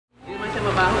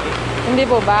Hindi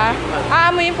po ba?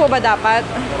 Aamuyin po ba dapat?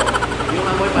 Yung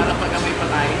amoy para pag amoy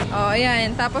patay. Oh,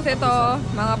 ayan. Tapos ito,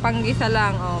 mga panggisa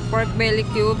lang. Oh, pork belly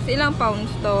cubes. Ilang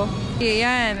pounds to?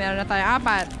 Ayan, meron na tayo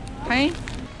 4. Okay?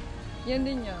 Yan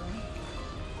din yun.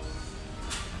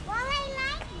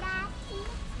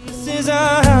 This is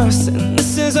our house and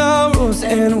this is our rules,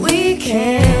 and we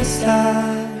can't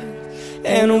stop,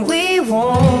 and we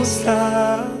won't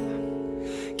stop.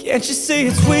 Can't you see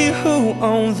it's we who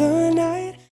own the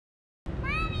night?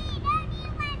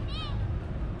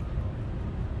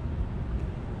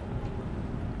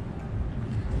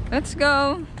 Let's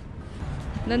go!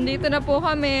 Nandito na po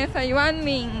kami sa Yuan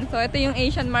Ming. So, ito yung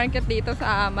Asian market dito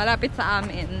sa malapit sa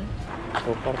amin.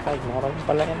 Super tight. Marami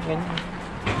pala yan ganyan.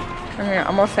 Ano yung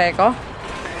amor seco?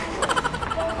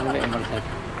 Ano yung amor seco?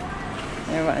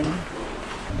 Ewan.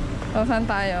 So, saan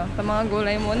tayo? Sa mga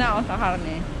gulay muna o sa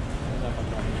karne?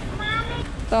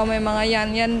 So, may mga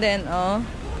yan din, oh.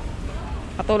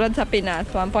 Katulad sa Pinas,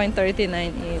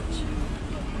 1.39 each.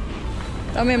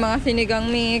 So, may mga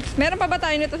sinigang mix. Meron pa ba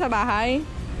tayo nito sa bahay?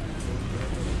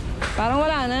 Parang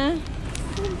wala na.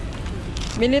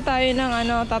 Bili tayo ng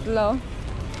ano, 3.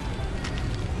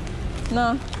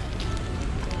 No?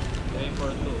 3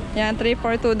 for 2. Yan, 3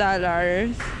 for $2.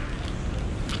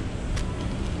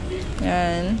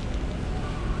 Yan.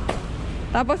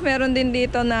 Tapos meron din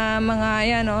dito na mga,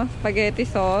 yan o, spaghetti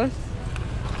sauce.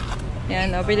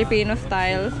 Yan o, Filipino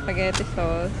style spaghetti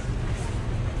sauce.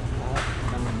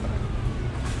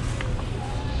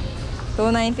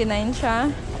 $2.99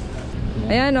 siya.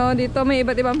 Ayan o, dito may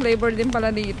iba't ibang flavor din pala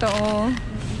dito o.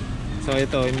 So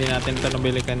ito, hindi natin ito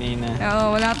nabili kanina.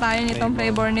 Oo, wala tayo nitong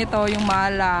flavor nito, yung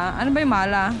mala. Ano ba yung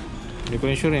mala? Hindi ko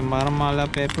sure eh, parang mala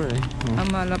pepper eh.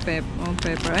 Mala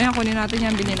pepper. Ayan, kunin natin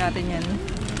yan, bilhin natin yan.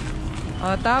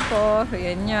 O, tapos,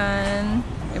 ayan yan.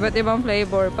 Iba't ibang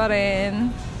flavor pa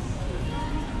rin.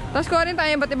 Tapos kunin tayo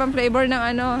iba't ibang flavor ng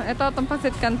ano. Ito, itong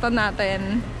pancit canton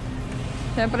natin.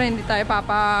 Siyempre, hindi tayo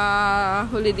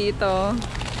papahuli dito.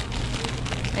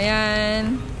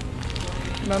 Ayan.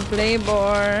 Ibang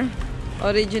flavor.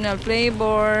 Original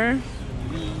flavor.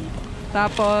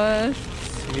 Tapos,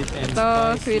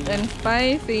 sweet and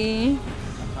spicy.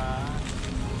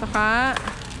 Saka,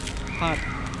 hot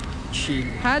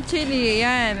chili. Hot chili.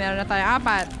 Ayan, meron na tayo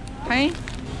 4. Okay?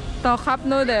 Ito, cup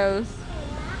noodles.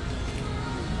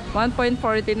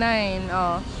 1.49.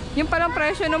 Oh. Yung palang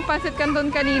presyo ng pancit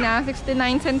canton kanina,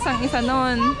 69 cents ang isa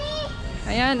nun.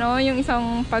 Ayan, oh, yung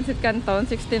isang pancit canton,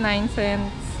 69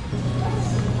 cents.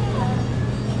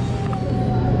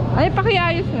 Ay,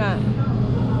 pakiayos nga.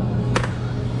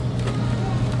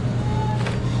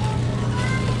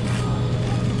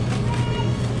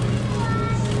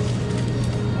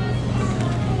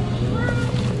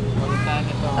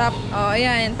 Oh,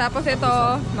 ayan. Tapos ito,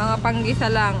 mga panggisa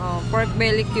lang. Oh, pork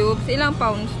belly cubes. Ilang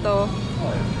pounds to?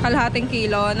 Kalahating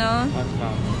kilo, no? 1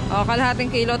 pound. Oh,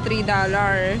 kalahating kilo, $3.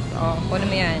 Oh, kunin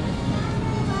mo yan.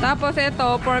 Tapos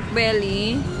ito, pork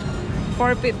belly,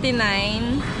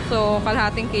 $4.59. So,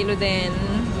 kalahating kilo din.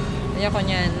 Ayan ko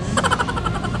nyan.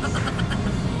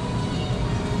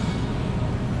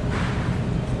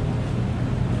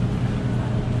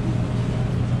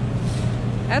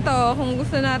 Ito, kung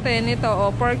gusto natin, ito, oh,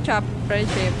 pork chop,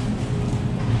 friendship.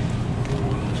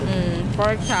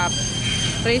 Pork chop,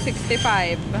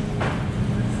 $3.65.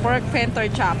 Pork penter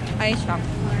chop. Ay, shock.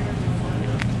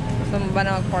 Gusto mo ba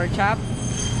na mag-pork chop?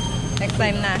 Next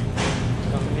time na.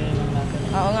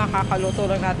 Oo nga, kakaluto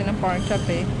lang natin ng pork chop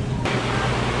eh.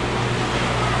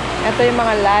 Ito yung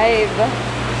mga live.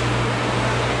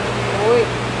 Uy,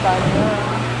 sana.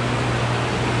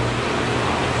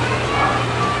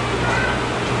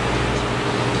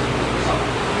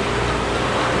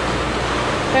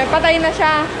 Okay, patay na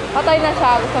siya. Patay na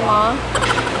siya. Gusto mo?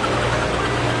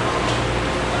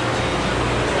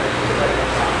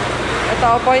 Ito,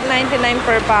 $0.99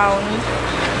 per pound.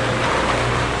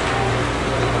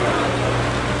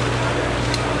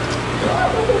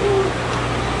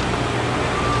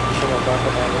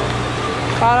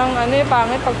 Parang ano eh,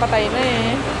 pangit pagpatay na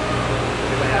eh.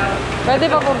 Pwede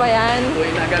pa po ba yan?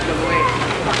 Buhay na agad, buhay.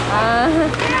 Ah.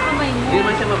 Hindi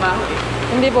naman siya mabaho eh.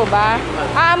 Hindi po ba?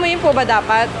 Aamuyin po ba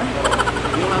dapat?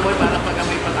 Yung amoy para pag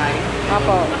amoy patay.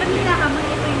 Opo. Bakit kinakamoy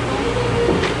ito yung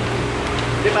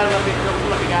Hindi para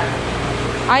mabigat.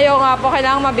 Ayaw nga po,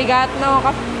 kailangan mabigat, no?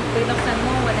 binuksan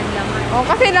mo, walang laman? Oh,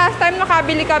 kasi last time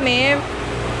nakabili kami,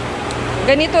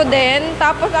 ganito din.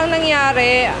 Tapos ang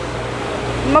nangyari,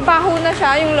 mabaho na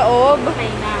siya yung loob.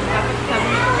 Patay na. Tapos sabi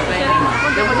mo,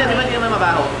 Yung kasi di ba hindi naman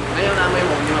mabaho? Ngayon na amoy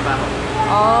mo, hindi mabaho.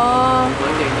 Oh.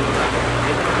 Hindi mabaho.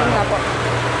 Ano nga po?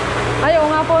 Ayaw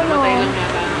nga po, no? Patay lang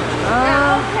yata.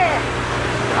 Ah.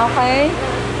 Okay.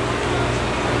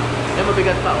 Yan,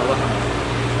 mabigat pa. O,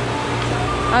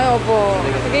 Ay, opo.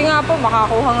 Sige nga po,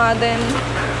 makakuha nga din.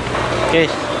 Okay,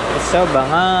 so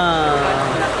banga.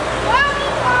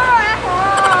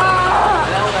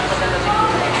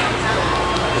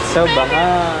 So banga.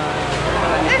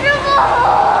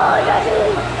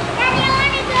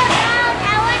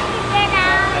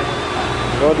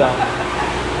 Go down.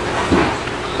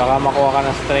 Baka makuha ka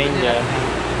ng stranger.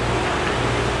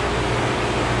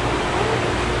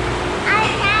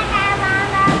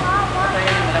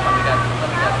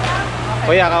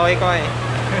 Kuya, kaway ko eh.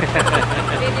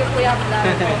 Video kuya vlog.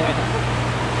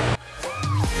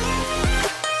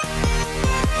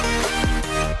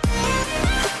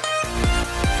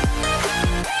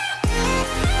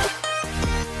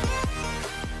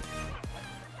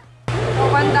 So,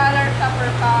 $1 sa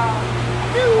per pound.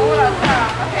 Mura siya.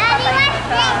 Kasi patay na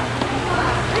siya.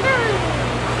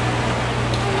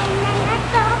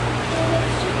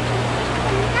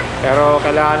 Pero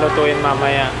kailangan lutuin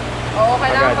mamaya. Oo,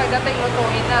 kailangan Agad. pagdating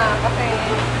lutuin na. Kasi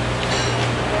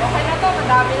okay na to,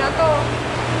 madami na to.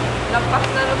 Lampas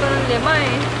na luto ng 5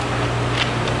 eh.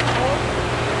 Oo,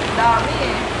 dami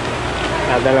eh.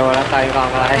 Dalawa lang tayo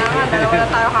kakain. Kaya nga, dalawa na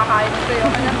tayo kakain nito.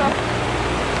 Okay na to.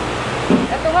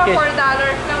 Ito nga, Okay.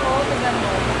 $4 lang oh. Tignan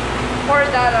mo. $4.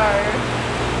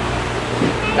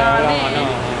 Dami. Ano?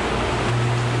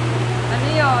 Ano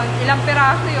yun? Ilang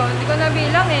piraso yun? Hindi ko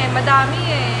nabilang eh. Madami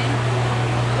eh.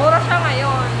 Mura siya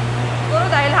ngayon. Siguro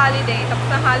dahil holiday. Tapos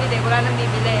ng holiday, wala nang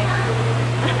bibili.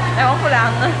 Ewan ko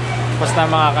lang. Tapos na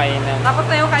mga kainan. Tapos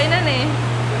na yung kainan eh.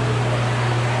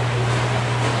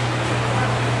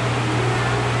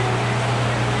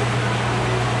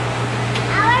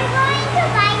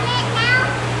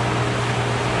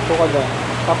 Ito ka doon.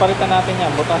 Papalitan natin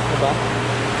yan. Butas, diba?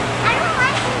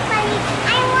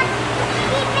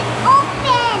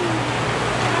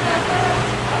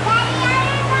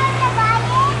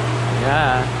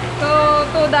 Yeah. So,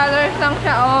 $2 lang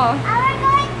siya oh.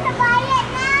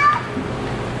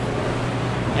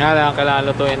 Nga lang, kailangan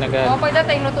lutuin agad. O,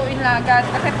 pagdating lutuin lang agad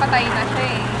kasi patay na siya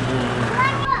eh.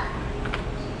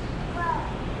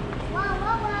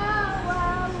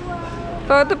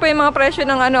 So, ito po yung mga presyo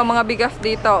ng ano, mga bigas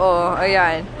dito oh.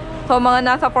 Ayan. So, mga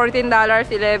nasa $14,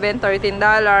 $11,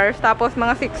 $13. Tapos,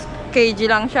 mga 6 kg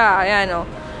lang siya. Ayan oh.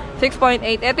 6.8.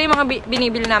 Ito yung mga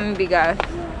binibili namin bigas.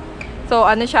 So,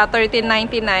 ano siya?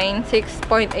 $13.99.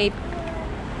 6.8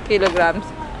 kilograms.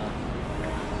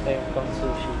 Same pang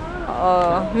sushi.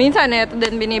 Oo. Minsan, ito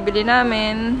din binibili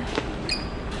namin.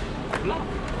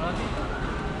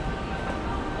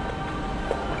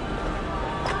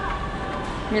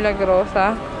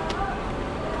 Milagrosa.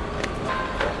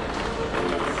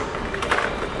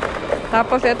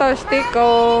 Tapos, ito,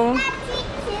 Stico.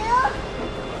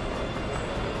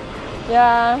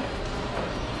 Yeah.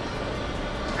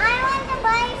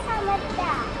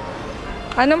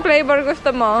 Anong flavor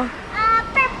gusto mo?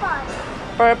 Purple.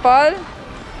 Purple?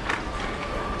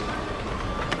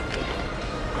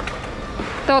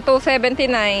 Ito,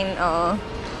 $2.79. Oo.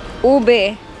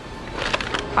 Ube.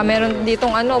 Meron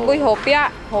ditong ano, boy,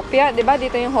 hopya. Hopya, di ba?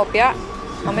 Dito yung hopya.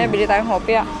 Mamaya, bili tayong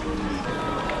hopya.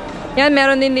 Yan,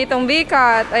 meron din ditong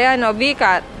bikat. Ayan, o,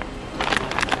 bikat.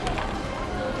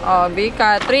 O,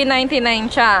 bikat. $3.99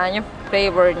 siya. Yung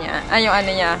flavor niya. Yung ano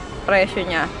niya. Presyo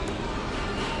niya.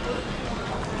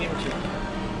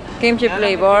 Kimchi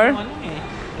flavor.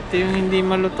 Ito yung hindi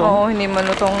malutong. Oo, hindi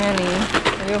malutong yan eh.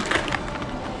 Ayun.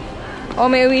 Oh,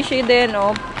 may wishi din,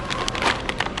 oh.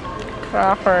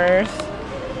 Crackers.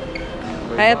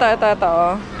 Ay, ito,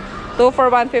 oh. 2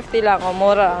 for 150 lang, oh.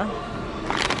 Mura.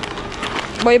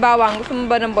 Boy bawang. Gusto mo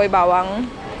ba ng boy bawang?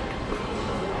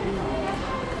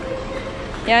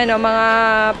 Yan, oh. Mga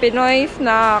Pinoy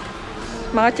snack.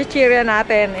 Mga chichirya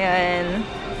natin. Yan.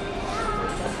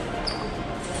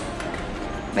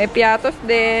 May piatos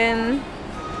din.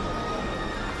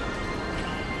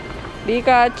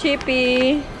 Bika,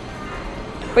 chippy.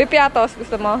 Uy, piatos.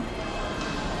 Gusto mo?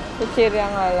 Chichirya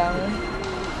nga lang.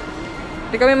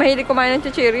 Hindi kami mahilig kumain ng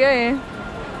chichirya eh.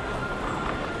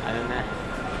 Ano na?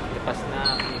 Lipas na.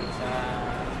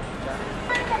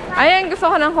 Ayan, gusto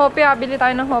ko ng hopya. Bili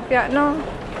tayo ng hopya, no?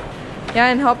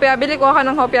 Yan, hopya. Bili ko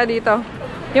ng hopya dito.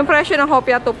 Yung presyo ng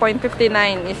hopya,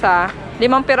 $2.59 isa. 5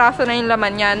 piraso na yung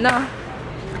laman yan, no?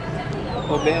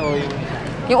 Ube o yung...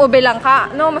 Yung ube lang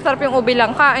ka. No, masarap yung ube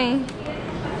lang ka eh.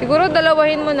 Siguro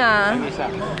dalawahin mo na.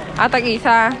 Isa.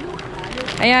 Tag-isa.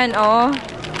 Ayan, oh.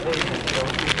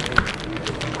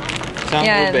 Isang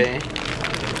Yan. ube.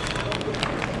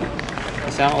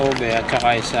 Isang ube at saka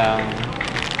isang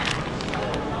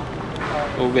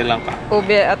ube lang ka.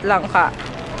 Ube at langka.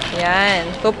 Yan,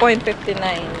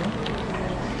 2.59.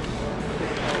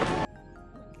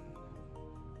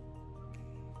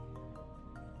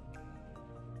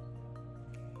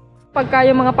 Pagka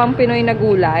yung mga pang-Pinoy na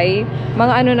gulay,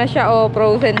 mga ano na siya,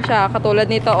 frozen siya.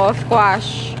 Katulad nito,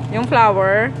 squash. Yung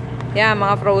flower, yan,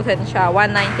 mga frozen siya.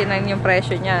 1.99 yung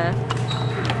presyo niya.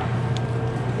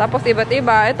 Tapos iba't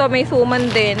iba. Ito, may suman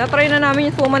din. Na-try na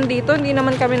namin yung suman dito. Hindi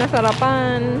naman kami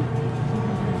nasarapan.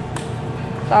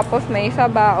 Tapos may isa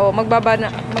ba?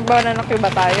 Magbanana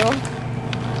ba tayo?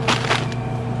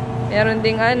 Meron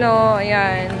ding ano,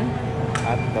 ayan.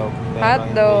 Hotdog.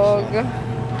 Hotdog.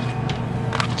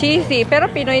 Cheesy, pero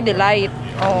Pinoy Delight.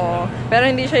 Oo. Pero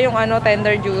hindi siya yung ano,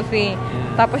 tender juicy.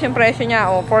 Tapos yung presyo niya,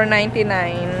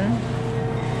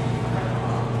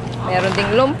 $4.99. Meron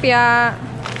ding lumpia.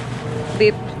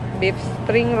 Beef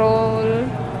spring roll.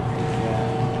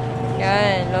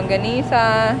 Yan,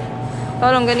 longganisa. Ito,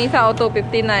 longganisa,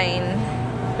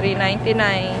 $2.59.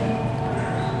 $3.99.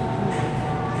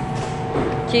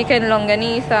 Chicken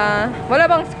longganisa. Wala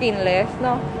bang skinless,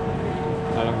 no?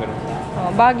 Walang ganun.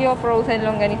 Baguio frozen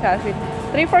longganisa.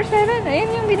 347.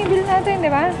 Ayan yung binibili natin, di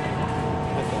ba?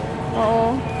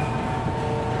 Oo.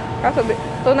 Kaso,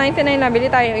 $2.99 na. Bili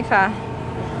tayo isa.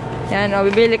 Yan,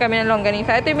 bibili kami ng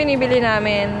longganisa. Ito yung binibili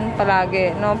namin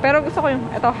palagi, no? Pero gusto ko yung,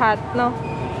 ito hot, no?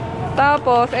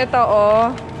 Tapos, ito,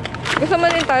 gusto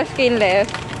mo din tayo skinless.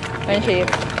 Yan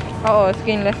shape. Oo,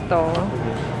 skinless to.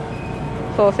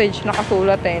 Sausage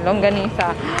nakasulat eh.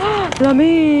 Longganisa.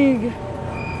 Lamig!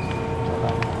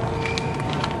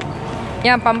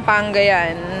 Yan, Pampanga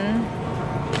yan.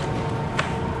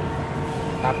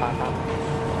 Tapa.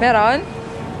 Meron?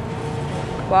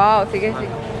 Wow, sige.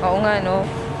 Oo nga, no?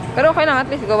 Pero okay lang, at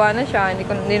least gawa na siya.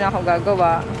 Hindi na ako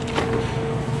gagawa.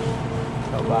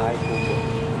 Sa bahay kubo.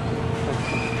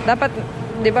 Dapat,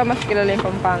 di ba mas kilala yung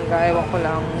Pampanga? Ewan ko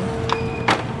lang.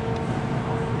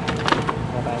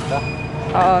 Maranda.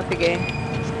 Oo, sige.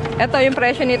 Ito, yung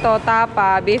presyo nito,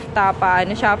 tapa, beef tapa,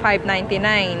 ano siya,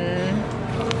 $5.99.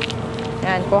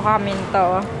 Yan, kuha kami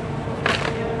ito.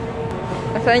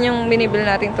 Nasaan yung binibili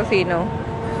nating tosino?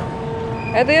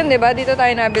 Ito yun, diba? Dito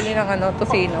tayo nabili ng ano,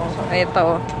 tosino.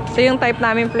 Ito. Ito yung type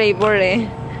namin flavor eh.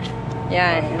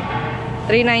 Yan.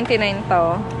 $3.99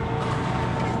 to.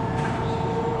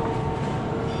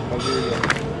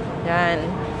 Yan.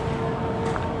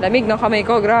 Lamig ng kamay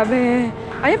ko, grabe.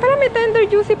 Ay, pala may tender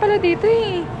juicy pala dito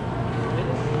eh.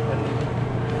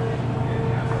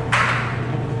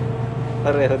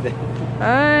 Pareho din.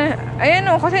 Ay, ayan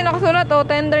kasi nakasulat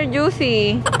tender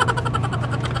juicy.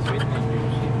 Sweet and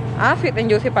juicy. Sweet and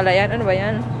juicy pala yan. Ano ba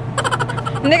yan?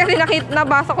 Hindi kasi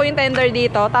nabasa ko yung tender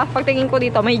dito. Tapos pagtingin ko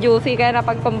dito, may juicy. Kaya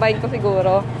napag-combine ko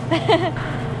siguro.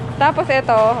 Tapos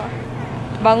ito,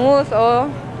 bangus,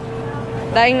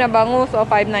 daing na bangus,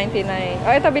 $5.99.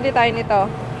 Ito, bili tayo nito.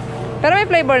 Pero may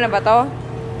flavor na ba to?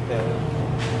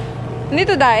 Hindi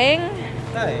to daing?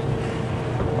 Daing.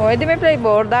 Edi may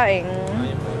flavor, daing.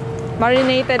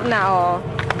 Marinated na,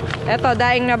 Ito,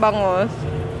 daing na bangus.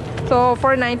 So,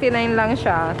 $4.99 lang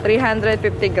siya.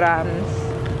 350 grams.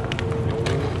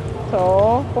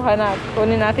 So,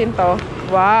 kunin natin to.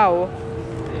 Wow!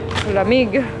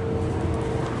 Lamig.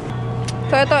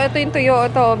 So, ito yung tuyo.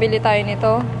 Ito, bili tayo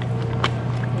nito.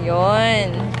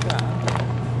 Yun.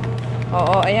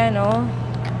 Oo, ayan,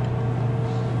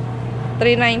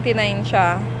 $3.99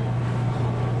 siya.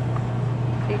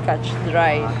 Catch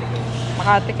dry.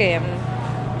 Makatikim.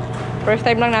 First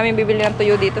time lang namin bibili ng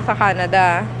tuyo dito sa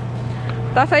Canada.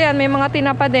 Tapos ayan, may mga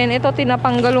tinapa din. Ito,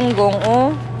 tinapang galunggong,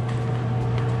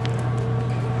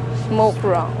 Smoke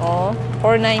raw,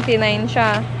 $4.99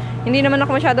 siya. Hindi naman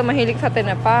ako masyado mahilig sa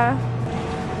tinapa.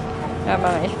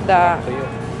 Mga isda.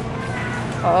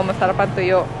 Oo, masarap ang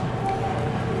tuyo.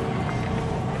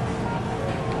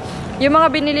 Yung mga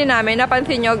binili namin,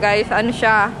 napansin nyo guys, ano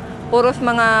siya, puros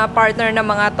mga partner na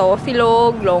mga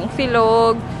silog, long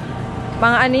silog.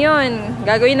 Mga ano yun.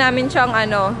 Gagawin namin siyang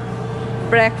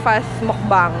breakfast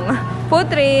mukbang. Food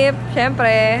trip,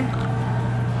 syempre.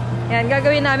 Yan,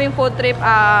 gagawin namin food trip,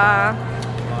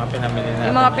 Mga pinamili natin.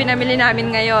 yung mga pinamili namin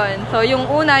ngayon. So, yung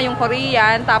una, yung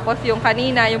Korean, tapos yung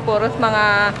kanina, yung puros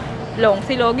mga long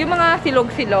silog. Yung mga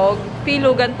silog-silog,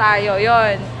 pilugan tayo,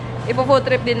 yon. Ipo-food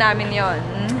trip din namin yon.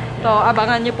 So,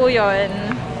 abangan nyo po yon.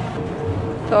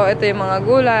 So, ito yung mga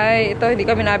gulay. Ito, hindi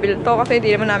kami nabili to kasi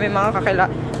hindi naman namin makakilala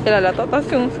to.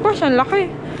 Tapos yung squash, ang laki.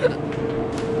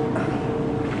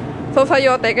 So,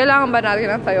 sayote. Kailangan ba natin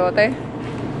ng sayote?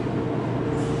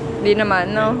 Hindi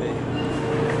naman, no?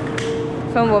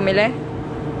 So, bumili?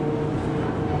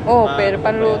 Pero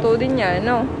panluto din yan,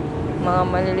 no? Mga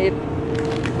maliliit.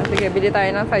 Sige, bili tayo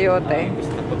ng sayote.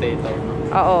 Imbis na potato.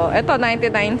 Oo. Ito,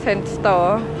 99 cents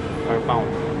to. Per pound.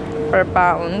 Per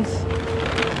pounds.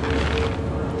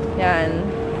 Yan.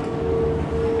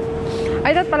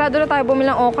 Ay, dapat pala doon na tayo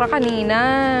bumili ng okra kanina.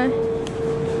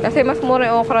 Kasi mas mura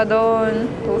yung okra doon.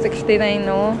 269,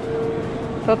 no?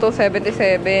 So,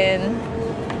 277.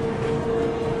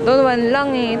 Doon 1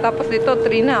 lang eh. Tapos dito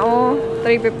 3 na, oh.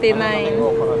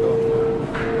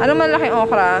 359. Ano malaking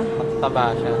okra?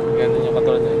 Mataba siya. Ganun yung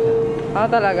katulad na isa. Oh,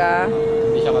 talaga?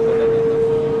 Hindi siya katulad nito.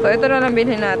 So, ito na lang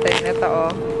bilhin natin. Ito,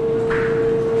 oh.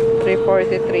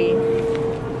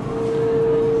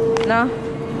 343. No?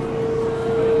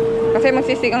 Kasi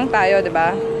magsisigang tayo, di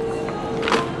ba?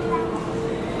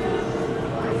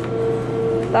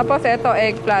 Tapos, ito,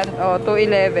 eggplant. Oh,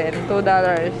 211.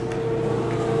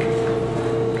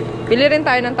 $2. Bili rin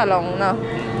tayo ng talong, no?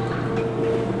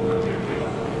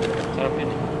 Sarap yun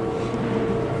eh.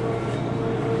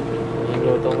 Yung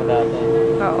luto mo dati.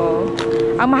 Oo.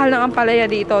 Ang mahal ng ampalaya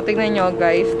dito, tingnan nyo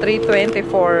guys,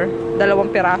 324.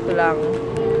 2 piraso lang.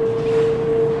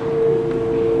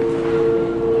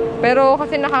 Pero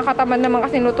kasi nakakatamad naman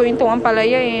kasi lutuin itong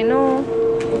ampalaya eh, no?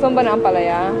 Gusto mo ba na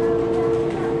ampalaya?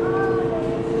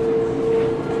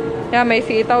 Yeah, may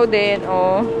sitaw din,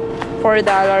 oh. $4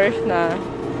 na.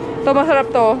 So, masarap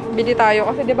to. Bili tayo.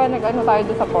 Kasi diba nag-ano tayo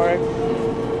doon sa pork.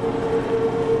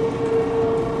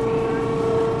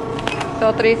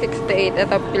 So, 368.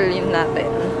 Ito, piliin natin.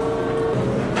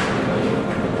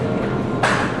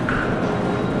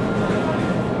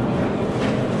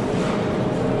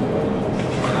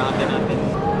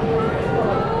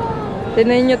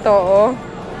 Tingnan nyo to, oh.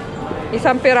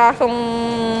 Isang pirasong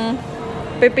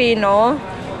pepino.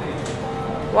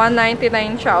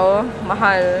 $1.99 siya, oh.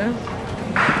 Mahal.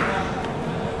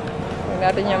 Huwag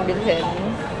natin yung bilhin.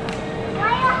 Why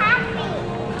are you happy?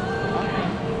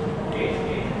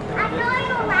 I know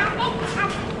you're laughing.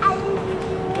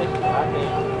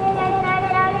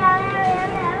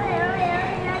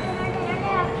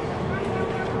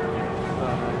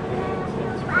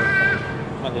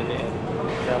 Maliliit.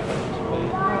 Japanese pa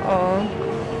yun. Oo.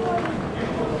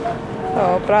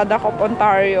 So, product of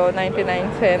Ontario,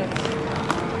 99 cents.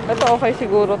 Ito okay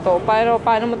siguro to. Pero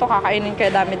paano mo to kakainin kaya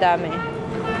dami-dami?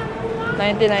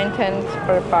 99 cents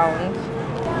per pound.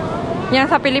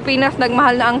 Yan, sa Pilipinas,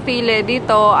 nagmahal na ang sili.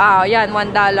 Dito, yan,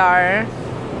 $1.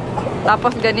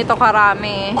 Tapos ganito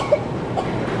karami.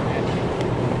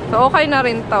 So, okay na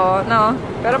rin to, no?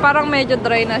 Pero parang medyo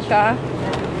dry na siya.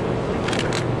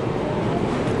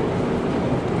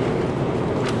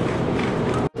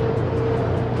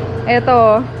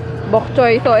 Ito, bok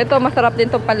choy. So, ito masarap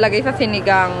din itong panlagay sa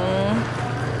sinigang.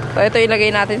 So, ito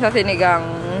ilagay natin sa sinigang.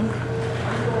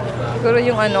 Siguro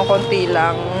yung ano, konti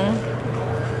lang.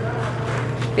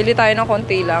 Pili tayo ng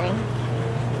konti lang.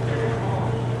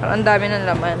 Parang ang dami ng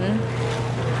laman.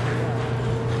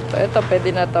 So, ito,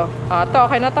 pwede na to. Ito,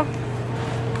 okay na to.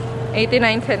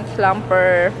 89 cents lang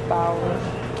per pound.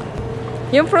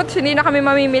 Yung fruits, hindi na kami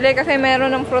mamimili kasi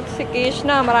meron ng fruits si Kish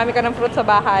na. Marami ka ng fruits sa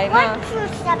bahay na. What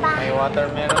fruits sa bahay? May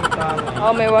watermelon ka.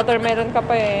 Oh, may watermelon ka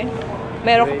pa eh.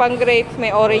 Meron ka pang grapes,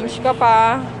 may orange ka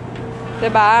pa.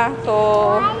 'Di ba? So,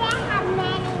 Why do you have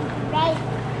many grapes?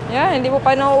 yeah, hindi mo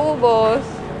pa nauubos.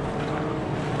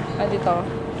 Dito.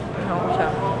 Ano ko siya?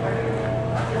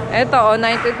 Ito, oh,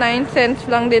 99 cents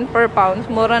lang din per pound.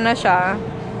 Mura na siya.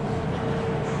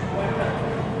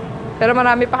 Pero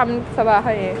marami pa kami sa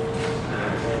bahay eh.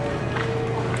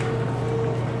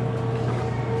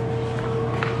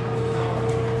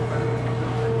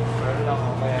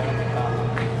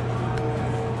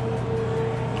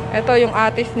 Ito yung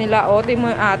atis nila. O, tingnan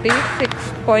mo yung atis.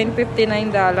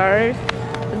 $6.59.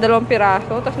 Sa 2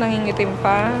 piraso. Tapos nangingitim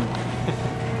pa.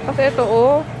 Kasi ito,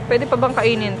 oh. Pwede pa bang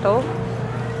kainin to?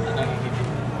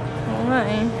 Oo nga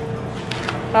eh.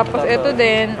 Tapos ito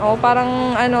din. Oh,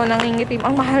 parang ano, nangingitim.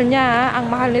 Ang mahal niya.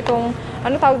 Ang mahal nitong,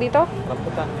 ano tawag dito?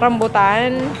 Rambutan.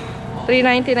 Rambutan.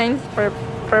 $3.99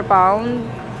 per pound.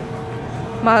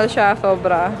 Mahal siya.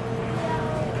 Sobra.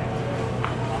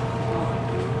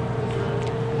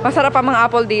 Masarap ang mga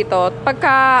apple dito. Pagka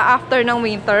after ng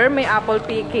winter, may apple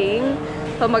picking.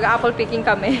 So, mag-apple picking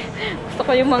kami. Gusto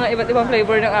ko yung mga iba't ibang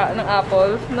flavor ng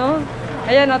apples, no?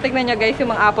 Ayan, no, tignan nyo guys,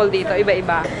 yung mga apple dito.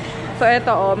 Iba-iba. So,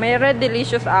 ito, oh, may Red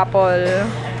Delicious apple.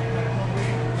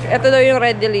 Ito daw yung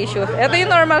Red Delicious. Ito yung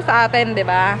normal sa atin, di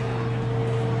ba?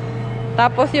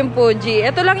 Tapos yung Fuji.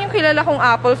 Ito lang yung kilala kong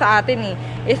apple sa atin, eh.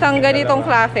 Isang ganitong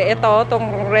klase. Ito,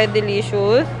 itong Red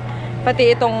Delicious.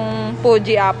 Pati itong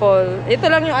Fuji apple. Ito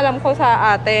lang yung alam ko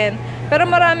sa atin. Pero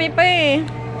marami pa eh.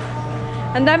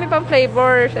 Ang dami pang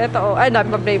flavors. Ito oh. Ay,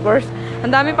 dami pang flavors. Ang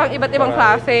dami pang iba't ibang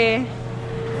klase.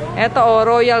 Ito oh.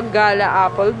 Royal Gala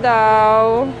apple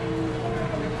daw.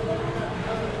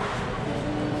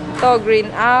 To green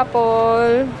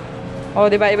apple. Oh,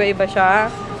 di ba iba-iba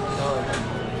siya?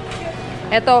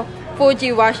 Ito, Fuji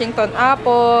Washington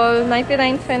apple,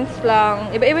 99 cents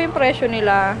lang. Iba-iba yung presyo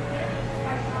nila.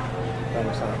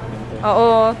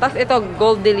 Oo, tapos ito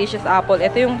Gold Delicious apple.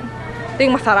 Ito yung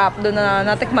masarap doon na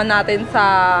natikman natin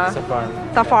sa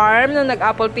farm nung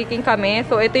nag-apple picking kami.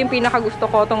 So ito yung pinaka gusto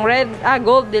ko, tong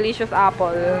Gold Delicious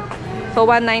apple. So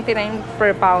 1.99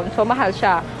 per pound. So mahal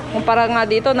siya. Kumpara nga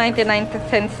dito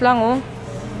 99 cents lang oh.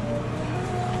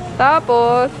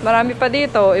 Tapos marami pa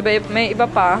dito, may iba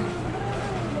pa.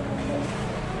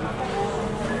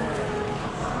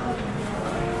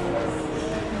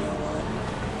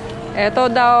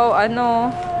 Ito daw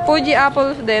Fuji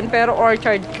apples din pero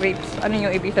orchard grapes. Ano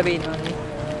yung ibig sabihin nun?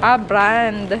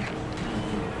 Brand.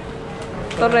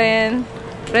 Ito rin.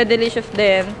 Red Delicious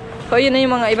din. So, yun na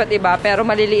yung mga iba't iba. Pero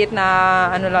maliliit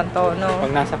na lang to, no?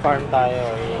 Pag nasa farm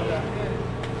tayo,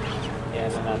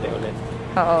 yan na natin ulit.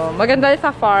 Oo. Maganda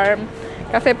sa farm.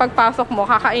 Kasi pagpasok mo,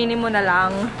 kakainin mo na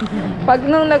lang. Pag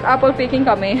nung nag-apple picking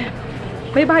kami,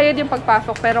 may bayad yung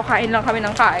pagpasok pero kain lang kami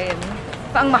ng kain.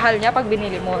 So, ang mahal niya pag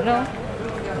binili mo, no?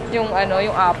 Yung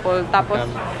apple. Tapos,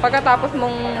 pagkatapos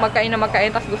mong magkain,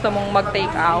 tapos gusto mong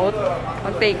mag-take out,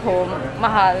 mag-take home,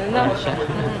 mahal, no?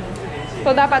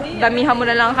 So, dapat damihan mo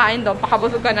na lang kain doon,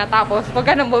 pakabusog ka na, tapos wag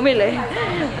ka nang bumili.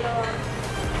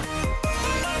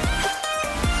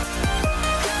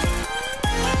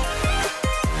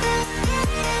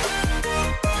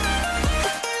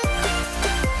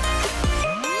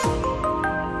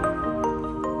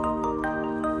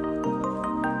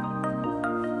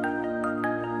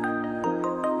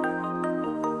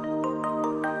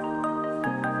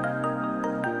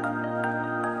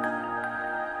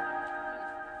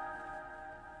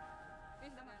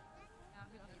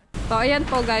 So, ayan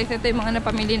po guys. Ito yung mga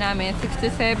napamili namin.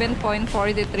 67.43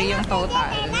 yung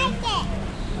total.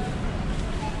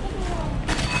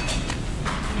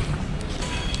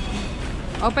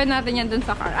 Open natin yan dun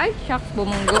sa car. Ay, shucks,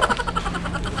 bumunggo.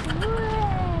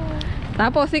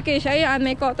 Tapos si Keisha, ayan,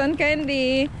 may cotton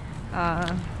candy.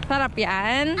 Sarap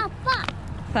yan.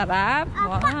 Sarap?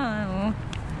 Wow.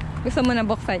 Gusto mo na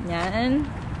buksan yan?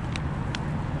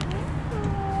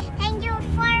 Thank you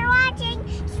for watching.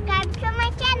 Subscribe to my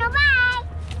channel. Bye!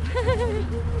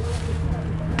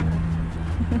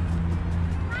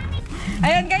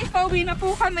 Ayan guys, pauwi na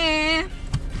po kami.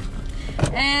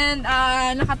 And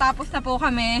nakatapos na po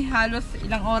kami. Halos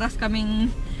ilang oras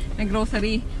kaming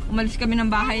nag-grocery. Umalis kami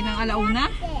ng bahay ng alauna.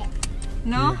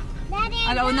 No?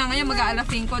 Alauna ngayon, mag-aalas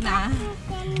 5 na.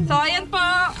 So ayan po,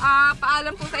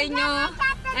 paalam po sa inyo.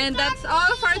 And that's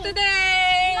all for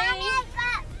today.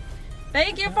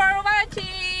 Thank you for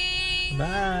watching.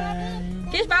 Bye!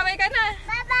 Kish, babay ka na.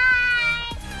 Bye-bye.